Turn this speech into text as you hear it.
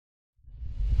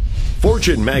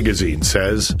Fortune magazine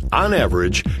says, on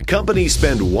average, companies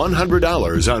spend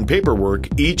 $100 on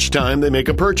paperwork each time they make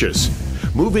a purchase.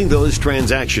 Moving those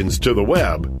transactions to the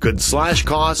web could slash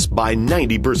costs by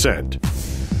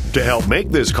 90%. To help make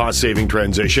this cost-saving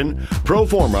transition,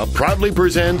 Proforma proudly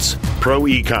presents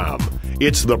PROecom.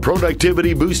 It's the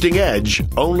productivity-boosting edge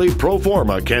only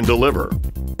Proforma can deliver.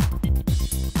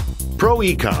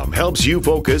 PROecom helps you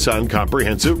focus on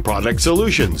comprehensive product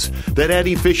solutions that add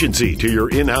efficiency to your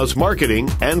in-house marketing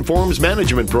and forms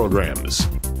management programs.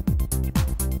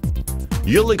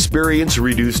 You'll experience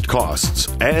reduced costs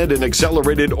and an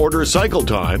accelerated order cycle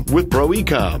time with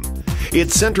PROecom.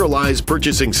 Its centralized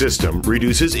purchasing system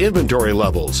reduces inventory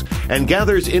levels and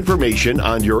gathers information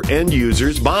on your end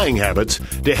users' buying habits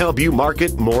to help you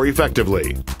market more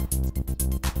effectively.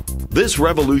 This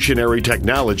revolutionary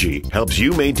technology helps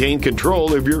you maintain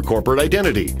control of your corporate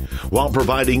identity while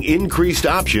providing increased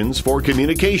options for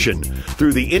communication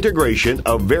through the integration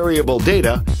of variable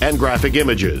data and graphic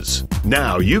images.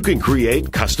 Now you can create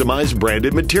customized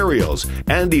branded materials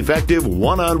and effective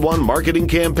one-on-one marketing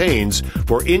campaigns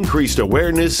for increased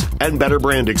awareness and better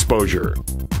brand exposure.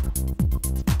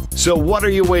 So what are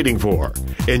you waiting for?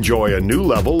 Enjoy a new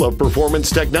level of performance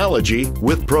technology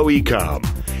with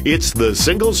PROecom. It's the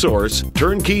single source,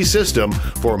 turnkey system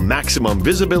for maximum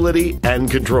visibility and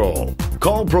control.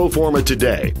 Call Proforma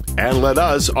today and let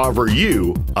us offer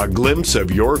you a glimpse of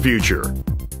your future.